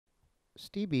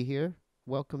STEEBEE here.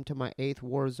 Welcome to my 8th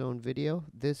Warzone video.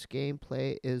 This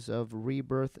gameplay is of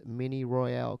Rebirth Mini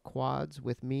Royale Quads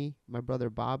with me, my brother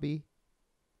Bobby,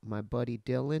 my buddy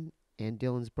Dylan, and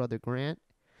Dylan's brother Grant.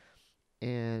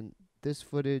 And this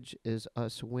footage is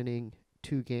us winning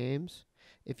 2 games.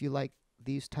 If you like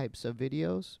these types of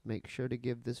videos, make sure to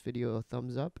give this video a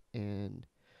thumbs up and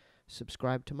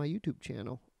subscribe to my YouTube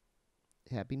channel.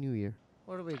 Happy New Year.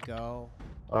 Where do we go?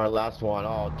 Our last one.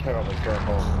 Oh, terrible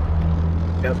circle.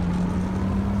 Yep.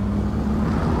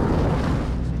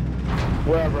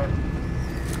 Wherever.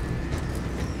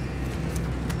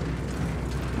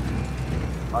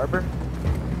 Harbor?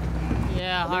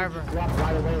 Yeah, Harbor. Drop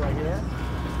right away right here.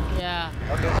 Yeah.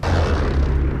 Okay.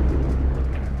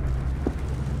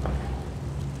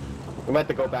 We might have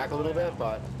to go back a little bit,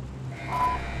 but...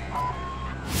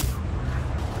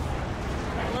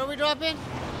 Where are we dropping?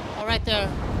 Oh, right there.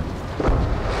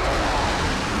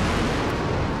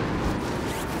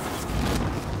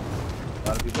 A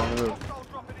lot of people on the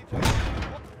roof.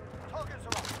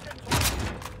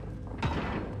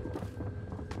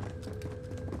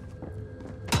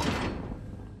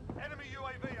 Enemy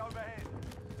UAV overhead.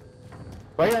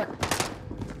 Right here.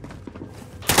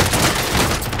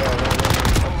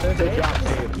 Good job,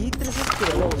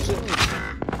 Steve.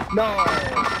 No!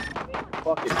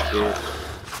 Fucking shit.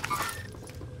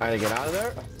 Trying to get out of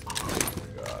there?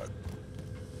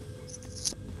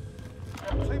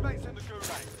 Teammates in the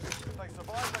gulag. If they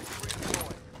survive, they can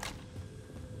redeploy.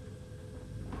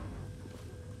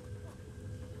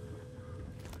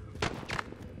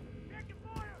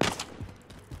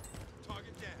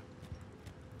 Target down.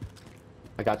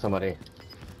 I got somebody.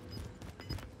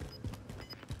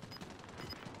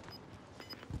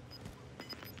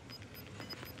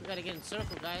 We gotta get in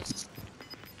circle, guys.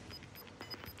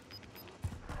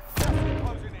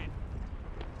 Closing in.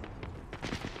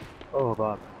 Oh,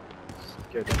 Bob.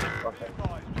 Scared me. Okay.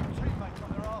 Advised, your teammates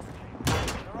on their arse key.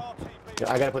 Their RTB.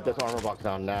 I gotta put this armor box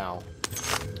down now.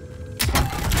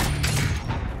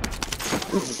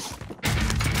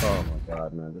 Oh my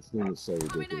god, man, this thing is so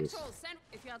ridiculous.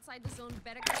 If you're outside the zone,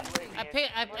 better get moving. I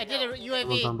did a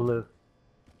Someone's on UAV. blue.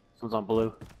 Someone's on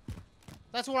blue.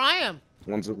 That's where I am.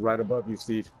 One's right above you,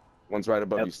 Steve. One's right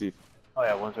above Yep. you, Steve. Oh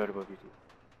yeah, one's right above you too.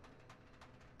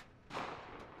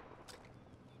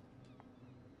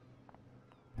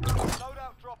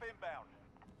 Loadout drop inbound.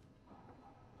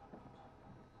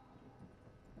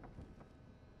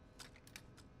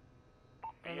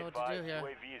 I don't know what to do here.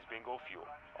 UAV is bingo fuel.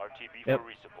 RTB Yep. for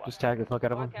resupply. Just tag the fuck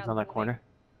out of him. He's on that corner.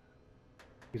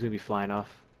 He's gonna be flying off.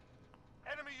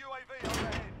 Enemy UAV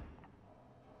overhead.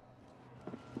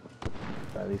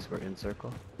 At least we're in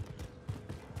circle.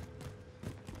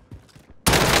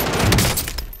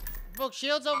 Broke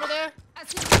shields over there.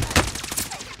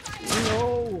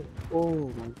 No! Oh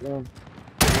my god.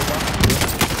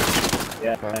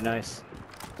 Yeah, nice.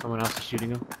 Someone else is shooting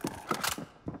him.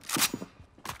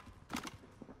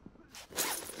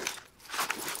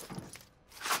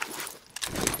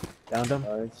 Downed him.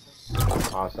 Nice.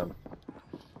 Awesome.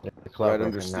 Yeah, Right clever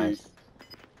under and Steve. nice.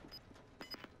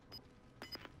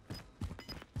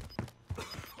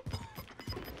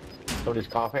 Somebody's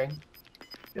coughing.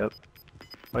 Yep.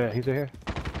 Oh yeah, he's right here.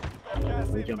 Gas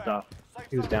He jumped inbound. off. Safe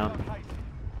He was zone down. located.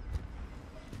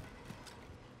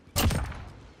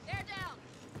 They're down.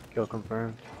 Kill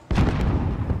confirmed.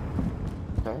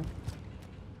 Okay.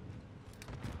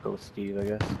 Go with Steve, I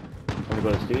guess. Wanna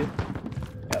go to Steve?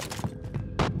 Yep.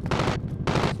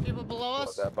 There's people below Let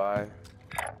us. that by.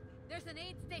 There's an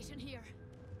aid station here.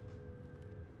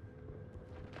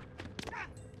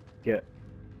 Get.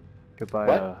 Goodbye,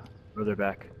 What? further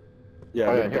back. Yeah,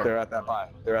 Oh, yeah, they're, here. they're at that buy.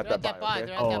 They're at They're that buy. Okay?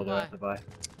 They're at Oh, that they're buy. at the buy.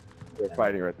 They're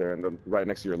fighting right there, and they're right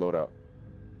next to your loadout.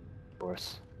 Of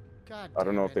course. God I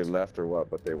don't know damn if they it. left or what,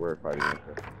 but they were fighting right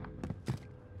there.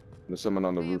 There's someone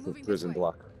on the They are roof of moving this prison way.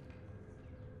 block.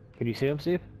 Can you see him,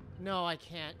 Steve? No, I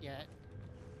can't yet.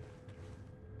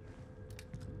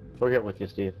 We're here with you,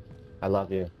 Steve. I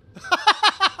love you.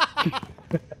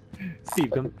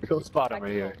 Steve, go spot him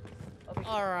right here.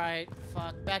 All right,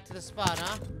 fuck. Back to the spot,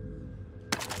 huh?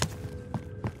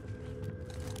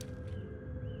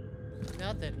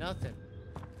 Nothing.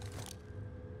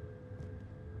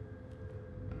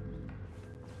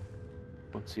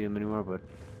 Won't see him anymore, but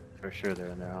for sure they're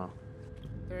in there, huh?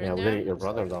 They're Yeah, in we there. gotta get your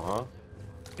brother though, huh?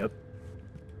 Yep.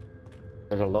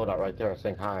 There's a loadout right there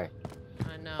saying hi.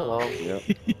 I know. Hello. Yep.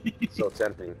 So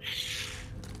tempting.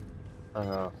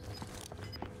 I'm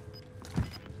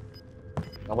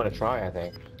gonna try, I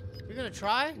think. You're gonna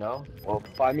try? No? Well,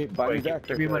 buy me Wait, back.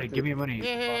 give me money, give me money.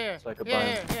 Here, So I could buy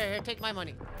him. here, take my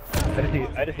money.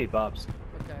 I just need Bob's.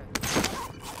 Okay.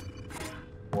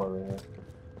 Four right here.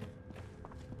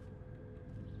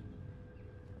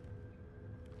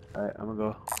 Alright, I'm gonna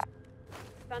go.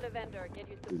 Found a vendor. Get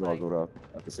you We all supplies. go up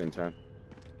at the same time.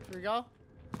 Here we go.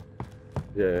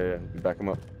 Yeah. Back him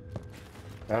up.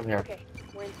 I'm here. Okay,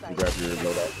 we're You inside. grab your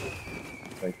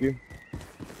loadout. Thank you.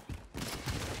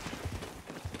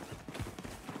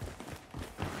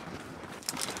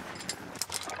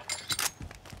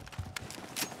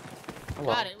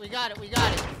 Hello. Got it. We got it. We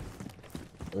got it.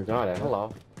 We got it.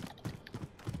 Hello.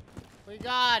 We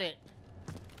got it.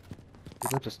 A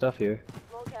bunch of stuff here.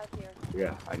 Smoke out here.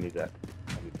 Yeah, I need that.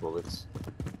 I need bullets.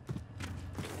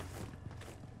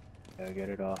 Gotta get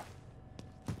it off.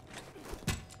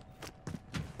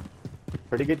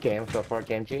 Pretty good game so far,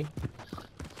 Kenji.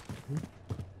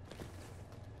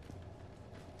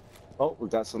 Oh, we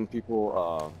got some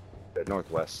people at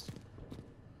northwest.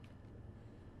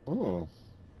 Hmm. Oh,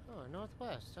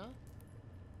 northwest, huh?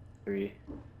 3.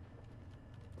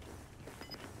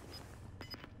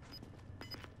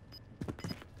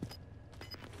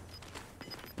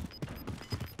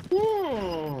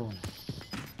 Hmm.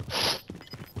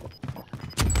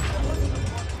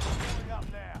 Moving up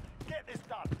now. Get this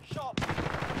done. Sharp. Gas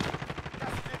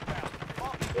is inbound.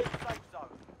 Mark the safe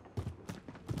zone.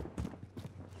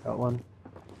 Got one.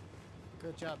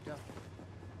 Good job, Duff.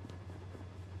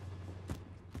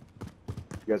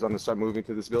 You guys want to start moving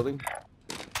to this building? Yeah,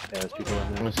 there's people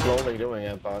in there. I'm slowly doing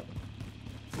it, but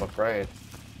I'm afraid.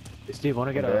 Hey, Steve,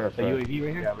 wanna get There, a sir. UAV right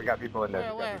here? Yeah, we got people in there.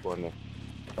 Where, We got where? people in there.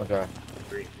 Okay.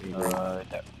 Green. Yeah.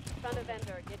 Found a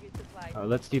vendor. Get you supplies.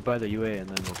 Let's Steve buy the UA and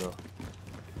then we'll go.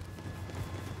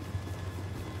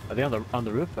 Are they on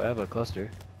the roof? I have a cluster.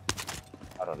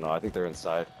 I don't know. I think they're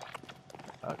inside.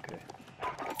 Okay.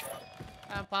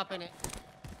 I'm popping it.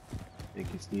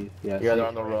 Thank you, Steve. Yeah. You guys Steve. are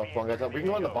on the roof. One guy's up. We can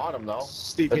go on the bottom though.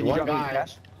 Steve, There's can you one drop me guy.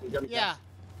 cash? Can you drop me Yeah. cash?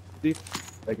 Steve,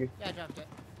 thank you. Yeah, I dropped it.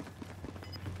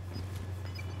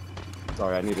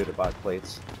 Sorry, I needed to buy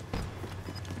plates.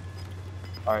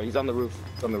 Alright, he's on the roof.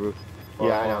 He's on the roof.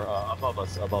 Yeah, I know. Or above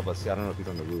us. Above us. Yeah, I don't know if he's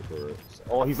on the roof or.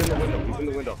 Oh, he's in the window. He's in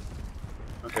the window.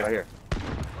 Okay, right here.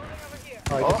 Moving over here.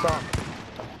 Oh, I just saw him.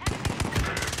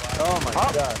 Oh my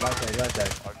god, last guy.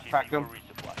 Cracked him.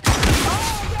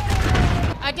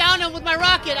 I downed him with my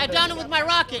rocket. I downed him with my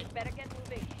rocket. Better get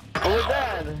moving. Oh, we're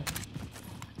dead.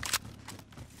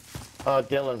 Oh,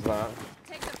 Dylan's not.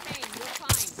 Take the pain. You're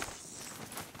fine.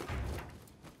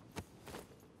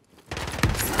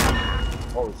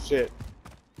 Oh shit.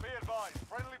 Be advised.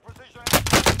 Friendly precision.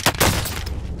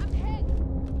 I'm hit.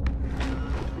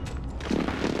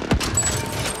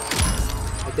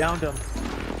 I downed him.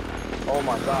 Oh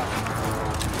my god.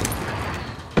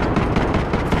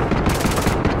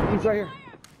 He's right here.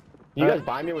 You guys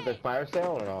buy me with this fire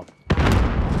sale or no?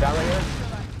 Down right here?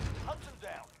 Hunt them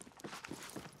down.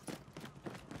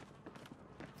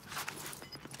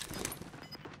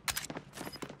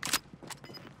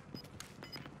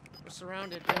 We're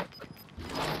surrounded, dude.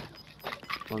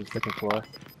 One second floor.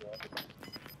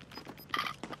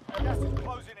 Gas is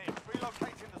closing in.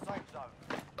 Relocating the safe zone.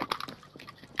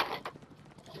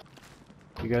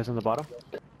 You guys on the bottom?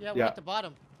 Yeah, we're Yeah. at the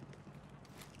bottom.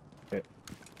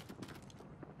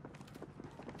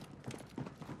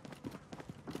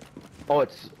 Oh,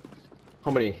 it's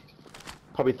how many?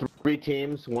 Probably 3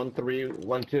 teams. 1-3,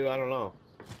 1-2. I don't know.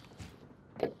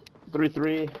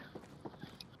 3-3.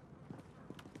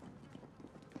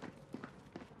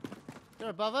 They're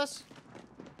above us.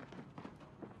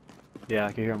 Yeah,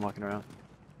 I can hear him walking around.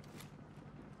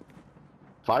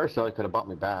 Fire sale could have bought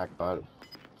me back, but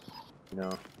No.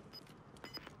 it's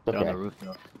They're on okay. the roof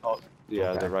now. Oh, yeah,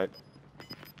 Okay. they're right.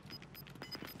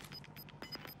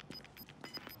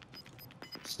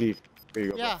 Steve, here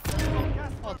you go. Yeah.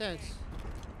 Gas Oh, thanks.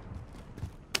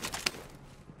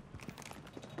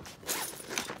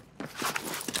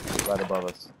 Right above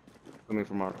us. Coming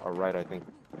from our right, I think.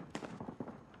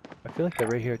 I feel like they're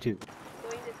right here too.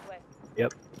 Going this way.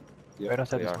 Yep. Yeah, Right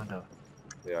outside they this are. window.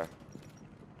 They are.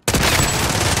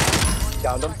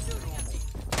 Downed him. Inside.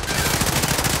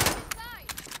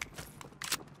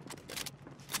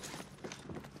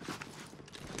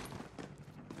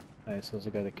 Nice, so was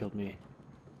the guy that killed me.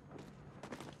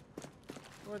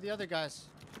 Where are the other guys?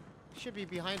 Should be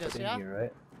behind us, In yeah?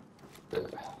 here, right?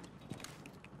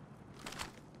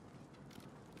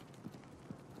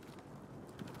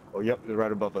 Oh, yep, they're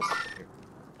right above us.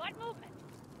 What movement?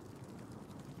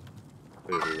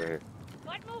 Right here.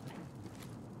 What movement?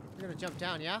 We're gonna jump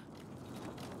down, yeah?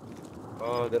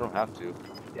 Oh, they don't have to.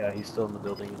 Yeah, he's still in the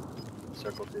building.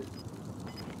 Circle too.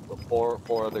 But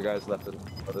four other guys left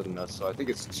other than us, so I think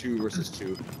it's 2 versus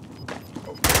 2.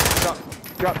 Oh.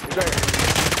 Drop, he's right here.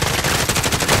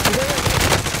 He's right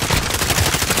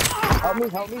here.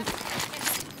 Help me.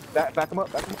 Back him up,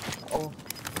 Oh.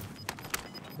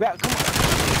 Back, come on.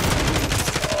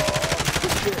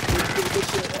 Good shit, good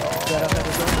shit. Get up at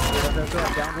the door.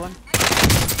 Down one.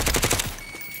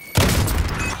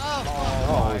 Oh,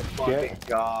 Oh, my fucking shit.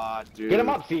 god, dude. Get him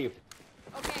up, Steve.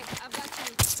 Okay, I've got you.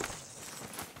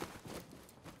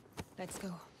 Let's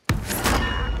go.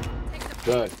 Take the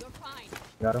Good. You're fine.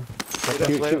 Got him.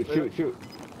 Shoot.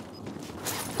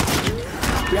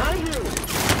 Behind you!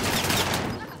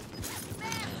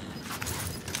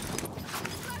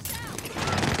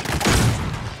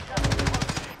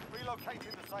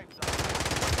 Relocating the safe zone.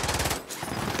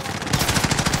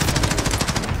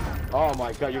 Oh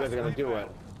my god, you guys are gonna do it.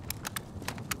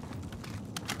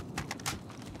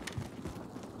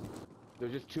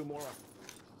 There's just 2 more.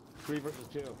 3 versus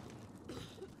 2.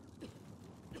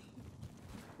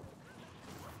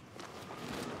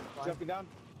 Jumping down.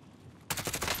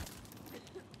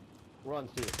 Run,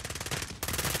 Steve.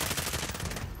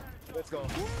 Let's go.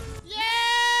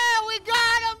 yeah, we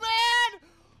got him, man!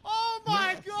 Oh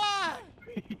my god!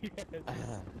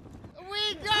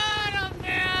 We got him,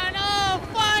 man! Oh,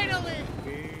 finally!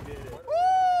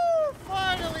 Woo!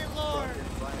 Finally, Lord!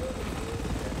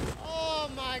 Oh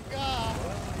my god!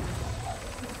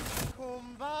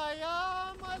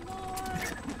 Kumbaya, my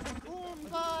Lord!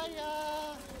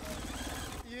 Kumbaya!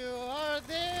 You are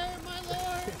there, my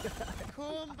Lord!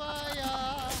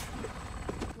 Kumbaya!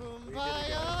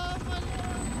 Kumbaya, my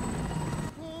Lord!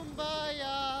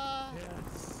 Kumbaya!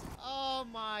 Oh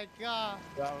my god!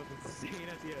 That was insane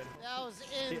at the end. That was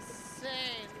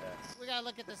insane. We gotta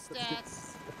look at the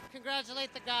stats.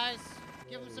 Congratulate the guys.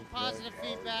 Give them some positive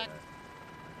feedback.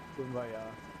 Kumbaya.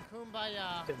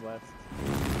 Kumbaya. 10 left.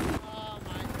 Oh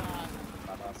my god.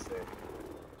 Namaste.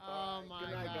 Oh my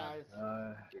Good night, god. guys.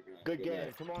 Uh, Good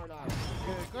game. Tomorrow night.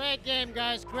 Great game,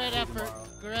 guys. Great effort.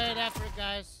 Great effort,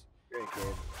 guys. Great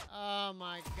game. Oh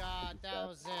my god. That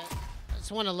was it. I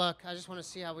just want to look. I just want to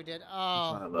see how we did.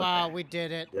 Oh, wanna look. wow. We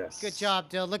did it. Yes. Good job,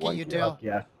 Dill. Look at you, Dill. Dill.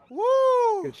 Yeah.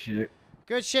 Woo! Good shit.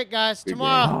 Good shit, guys. Good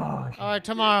Tomorrow. Oh, All right,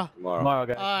 tomorrow. tomorrow,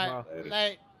 guys. All right. Tomorrow.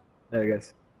 Late. There,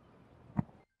 guys.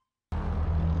 All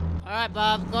right,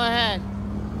 Bob. Go ahead.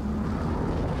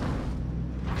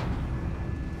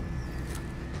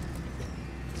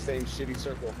 Same shitty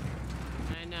circle.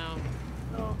 I know.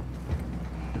 No.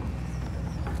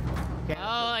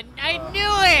 Oh, I knew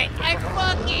it! I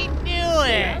fucking knew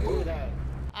it! Look at that.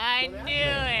 I knew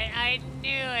it! I knew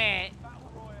it!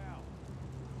 Battle Royale.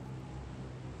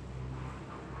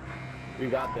 We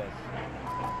got this.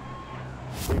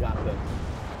 We got this.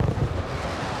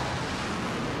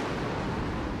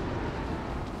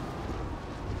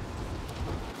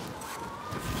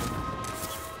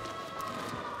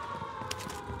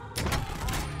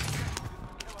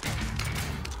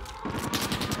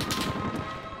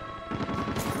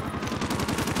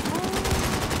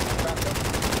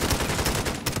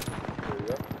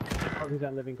 Oh, he's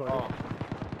on living quarters.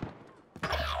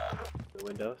 The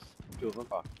windows. 2 of them.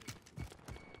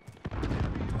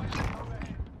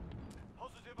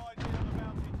 Positive ID on the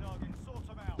bounty target. Sort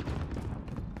them out.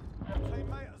 Your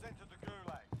teammate has entered the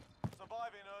gulag.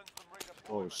 Surviving earns them redeployment.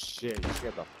 Oh shit, you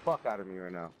scared the fuck out of me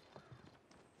right now.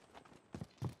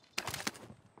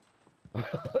 I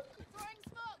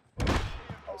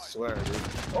swear, dude.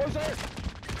 Oh, he's there!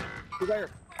 He's there!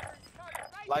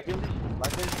 Like him?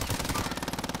 Like him?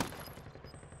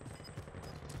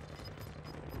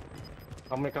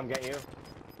 I'm gonna come get you.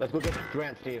 Let's go get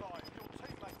Grant, Steve. Your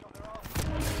teammate got their arse.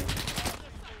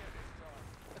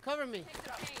 Cover me.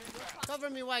 Cover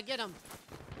me while I get him.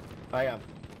 I am.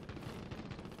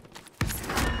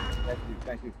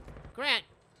 Thank you. Grant.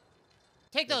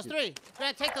 Take those 3.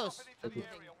 Grant, take those. Into the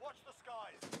area. Watch the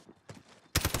skies.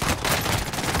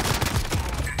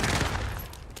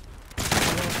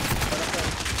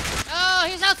 Oh,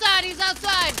 he's outside. He's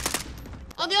outside.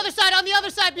 On the other side. On the other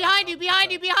side. Behind you.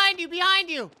 Behind you. Behind you. Behind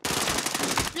you.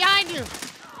 Behind you.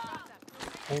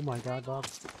 Oh my god, Bob.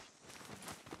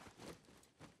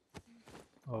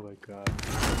 Oh my god.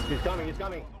 He's coming. He's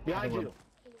coming. Behind you.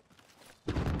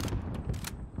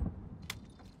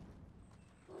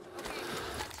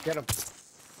 Get him.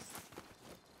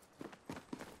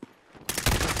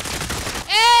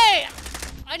 Hey!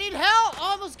 I need help.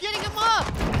 Almost getting him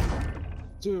up.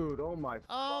 Dude, oh my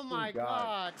Oh my fucking God.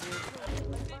 god, dude.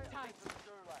 Gulag.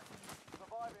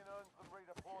 Surviving earns them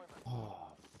redeployment. Oh,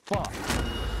 fuck.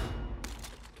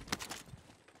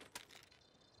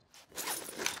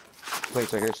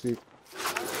 Plates right here, Steve.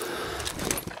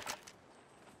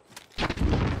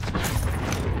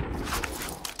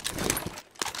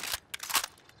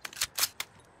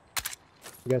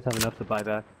 You guys have enough to buy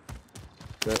back.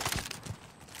 Good.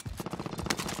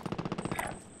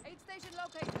 Aid station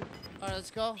located. Alright,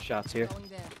 let's go. Shots here. Going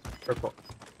there. Purple.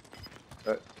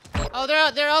 Oh, they're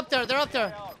up there. They're up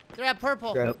there. They're at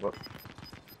purple.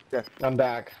 Yeah. I'm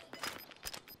back.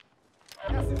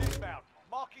 Gas is inbound.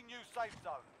 Marking new safe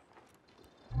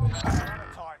zone. Out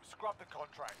of time. Scrub the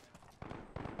contract.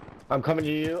 I'm coming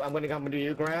to you. I'm gonna come to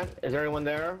you, Grant. Is everyone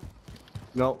there?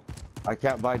 No, I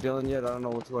can't buy Dylan yet. I don't know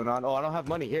what's going on. Oh, I don't have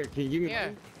money. Here, can you give me Here.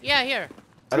 money? Yeah, here.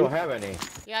 I don't have any.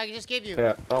 Yeah, I just gave you.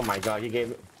 Yeah. Oh my God, you gave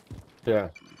me. Yeah.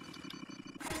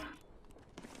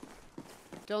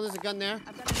 Dylan, there's a gun there.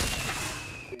 I've got a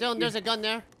Dylan, there's a gun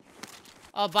there.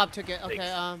 Oh, Bob took it. Okay.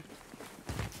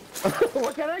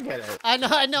 Where can I get it? I know.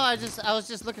 I was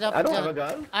just looking up. I don't Dylan. have a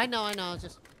gun. I know. I was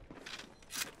just.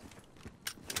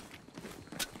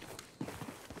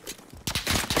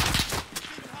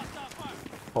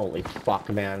 Holy fuck,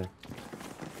 man.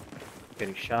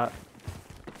 Getting shot.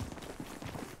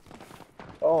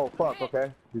 Oh, fuck,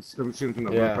 okay. He's shooting from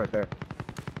the Yeah. roof right there.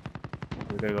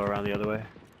 We're gonna go around the other way.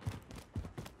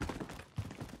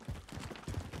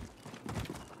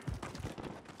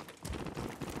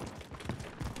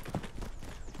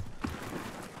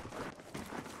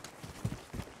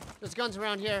 There's guns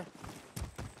around here.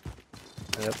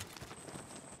 Yep.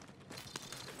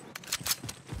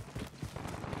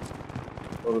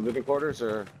 Oh, the living quarters,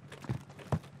 or?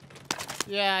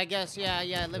 Yeah, I guess. Yeah.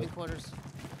 Living quarters.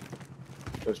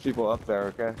 There's people up there,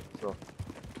 okay? So,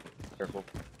 careful.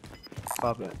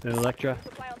 Pop it. An Electra.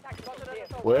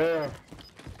 Where?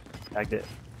 Tagged it.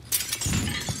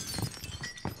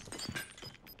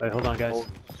 Wait, hold on, guys. Oh,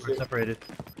 We're shit. separated.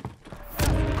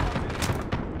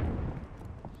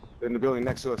 In the building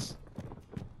next to us.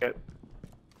 Yep.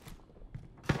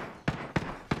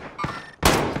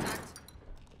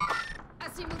 I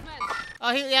see movement.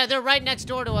 Oh, yeah, they're right next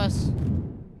door to us.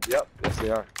 Yep, yes they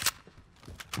are.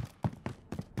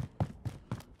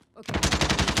 Okay.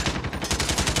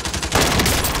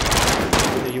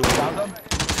 You downed them?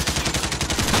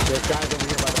 There's guys over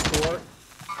here by the fort.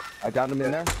 I downed him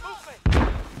in there.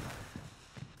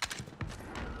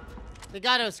 They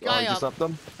got a Oh, sky you just up. up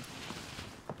them?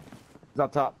 He's on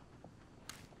top.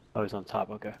 Oh, he's on top.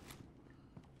 Okay.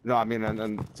 No, I mean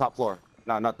on top floor.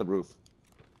 No, not the roof.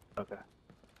 Okay.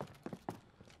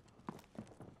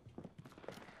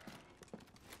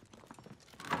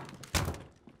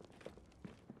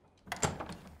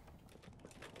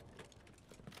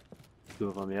 Two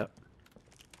of them, yep.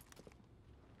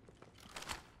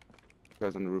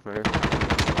 Guys on the roof right here.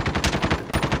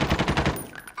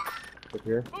 Up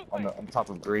here, on top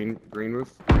of green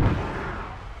roof.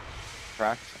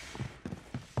 Cracked.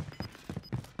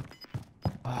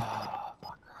 Ah,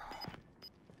 fuck.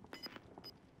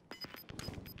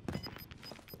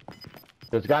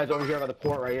 There's guys over here by the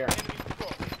fort right here.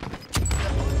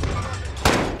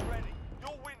 Ready.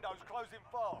 Your window's closing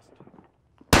fast.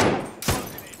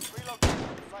 Closing in. Relocate to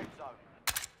the safe zone.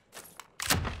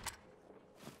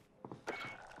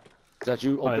 Is that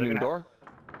you they're opening the gonna- door?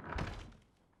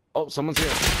 Oh, someone's here.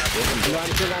 No,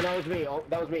 that was me. Oh,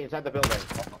 that was me inside the building.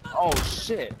 Oh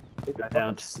shit! Got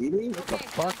down. See me? What the Okay,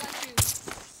 fuck? I got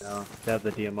you. No, they have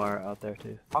the DMR out there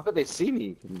too. How could they see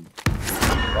me?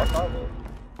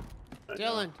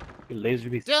 Dylan. Laser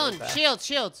beam. Dylan,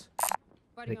 shields.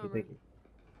 Body Thank you, armor. thank you.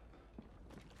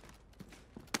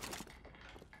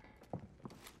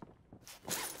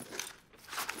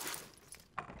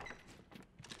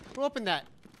 Who opened that?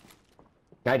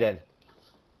 I did.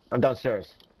 I'm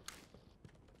downstairs.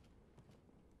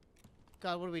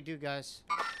 God, what do we do, guys?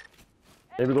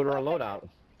 Maybe go to our loadout.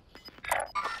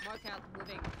 Mark out.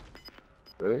 Moving.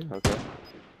 Really? Okay.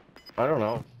 I don't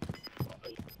know.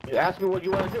 You ask me what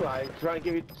you want to do. I try to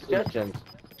give you suggestions.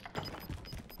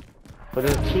 But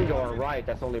there's a team to our right.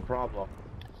 That's the only problem.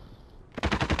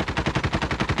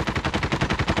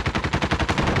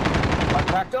 I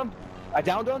cracked him. I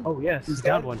downed him. Oh yes, He's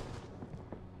down dead? one.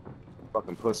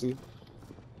 Fucking pussy.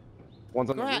 One's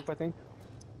on the Crap. roof, I think.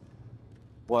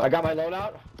 What? I got my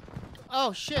loadout.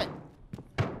 Oh shit.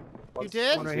 You One's-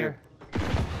 did? One right here.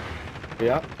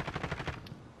 Yep.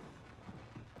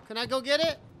 Can I go get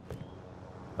it?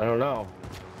 I don't know.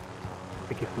 I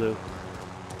think he flew.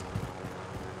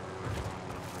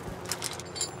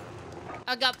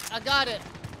 I got it.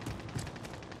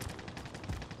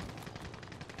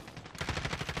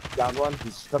 Down one.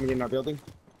 He's coming in our building.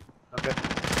 Okay.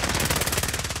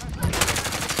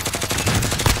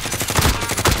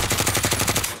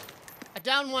 I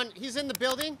downed one. He's in the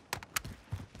building.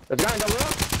 There's a guy in the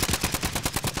roof.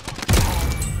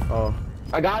 Oh.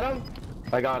 I got him.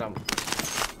 I got him.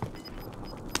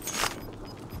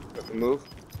 Doesn't move.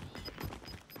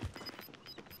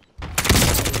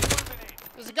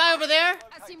 There's a guy over there.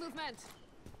 I see movement.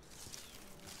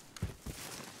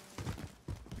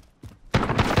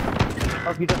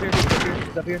 Oh, he's up here. He's up here.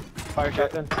 He's up here. Fire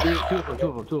shotgun. Two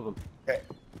of them. Okay.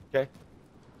 Okay.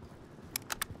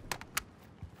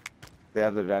 They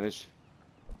have the advantage.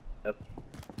 Yep.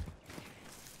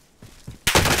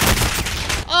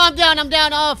 Oh, I'm down. I'm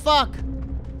down. Oh, fuck. Come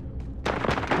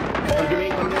to me,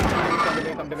 come to me, come to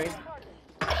me, come to me.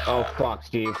 Oh, fuck,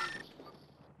 Steve.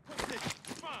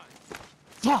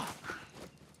 Fuck!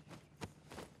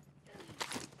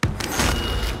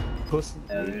 Yeah,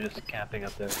 they're just camping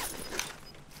up there.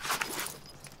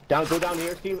 Go down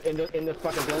here, Steve, in the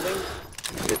fucking building.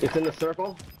 It's in the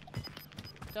circle.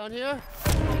 Down here.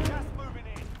 Gas moving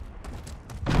in.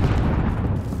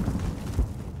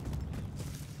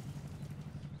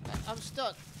 I'm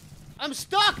stuck. I'm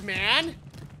stuck, man.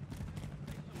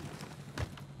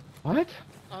 What?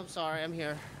 I'm sorry. I'm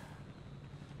here.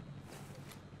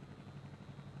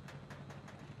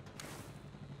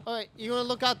 Alright, you wanna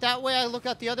look out that way? I look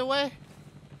out the other way?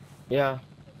 Yeah.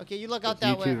 Okay, you look out It's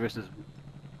that you two way. versus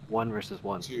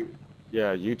one. Two.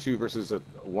 Yeah, you two versus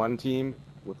one team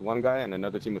with one guy and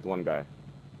another team with one guy.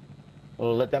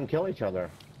 Well, let them kill each other.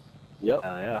 Yep.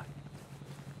 Yeah.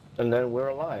 And then we're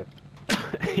alive.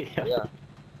 Yeah.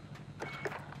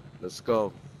 Let's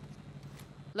go.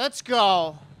 Let's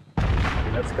go.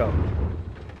 Let's go.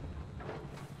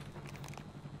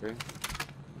 Okay.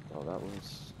 Oh, that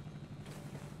was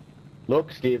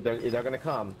Look, Steve, they're gonna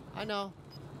come. I know.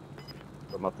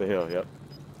 from up the hill. Yep.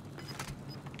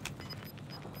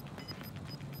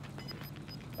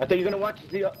 I thought you were gonna watch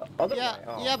the other Yeah, way.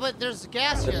 Oh. yeah, but there's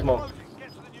gas There's here. smoke. Get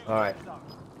to the new All right. safe zone.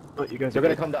 Oh, you guys They're are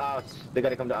gonna good. come to us. They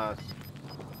gotta come to us.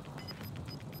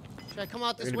 Should I come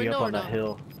out They're this gonna be window up or on no? that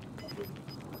hill.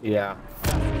 Yeah.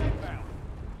 Inbound.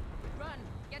 Run.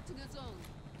 Get to the zone.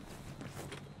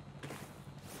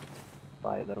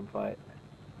 Fight. Let them fight.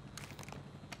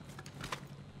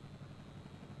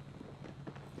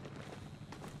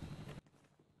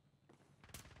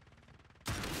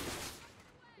 There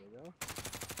you go.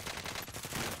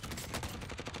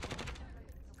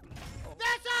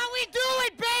 That's how we do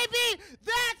it, baby!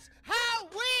 That's how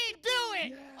we do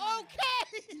it! Okay!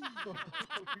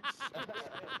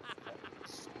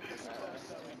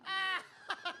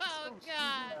 Oh,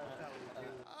 God.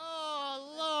 Oh,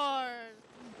 Lord.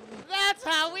 That's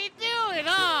how we do it,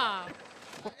 huh?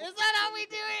 Is that how we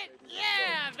do it?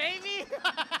 Yeah, baby!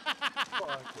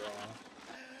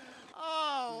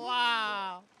 Oh,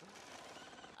 wow.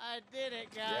 I did it,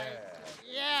 guys.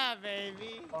 Yeah,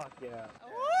 baby. Fuck yeah.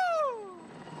 Woo!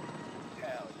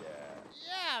 Hell yeah.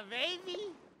 Yeah, baby.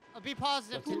 Be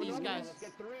positive to these guys. Let's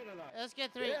get 3 tonight. Let's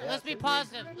get 3. Yeah, Let's be get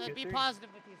positive. three. Let's Get be three. positive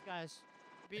with these guys.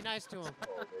 Be nice to them.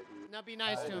 No, be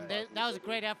nice to them. That was a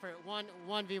great effort.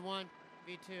 1v1,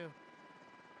 v2.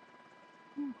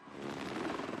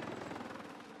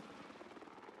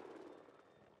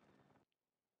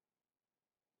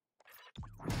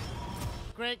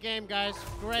 Great game, guys.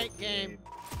 Great game.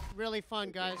 Really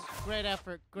fun, guys. Great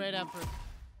effort. Great effort.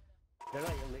 They're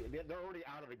already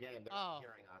out of the game. They're Oh.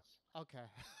 hearing us. Okay.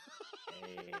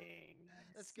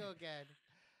 Let's go again.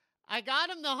 I got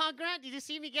him though, huh, Grant? Did you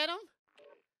see me get him?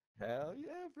 Hell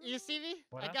yeah, bro. You see me?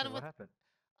 What I happened? got him What with. happened?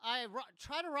 I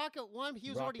tried to rocket one. He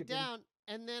was already Rocketed him? down,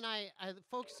 and then I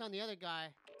focused on the other guy,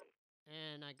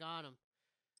 and I got him.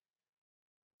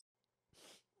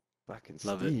 Fucking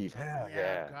Love it. Steve. Hell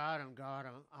yeah. Got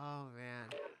him. Oh man.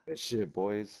 Good shit,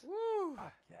 boys. Woo.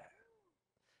 Yeah.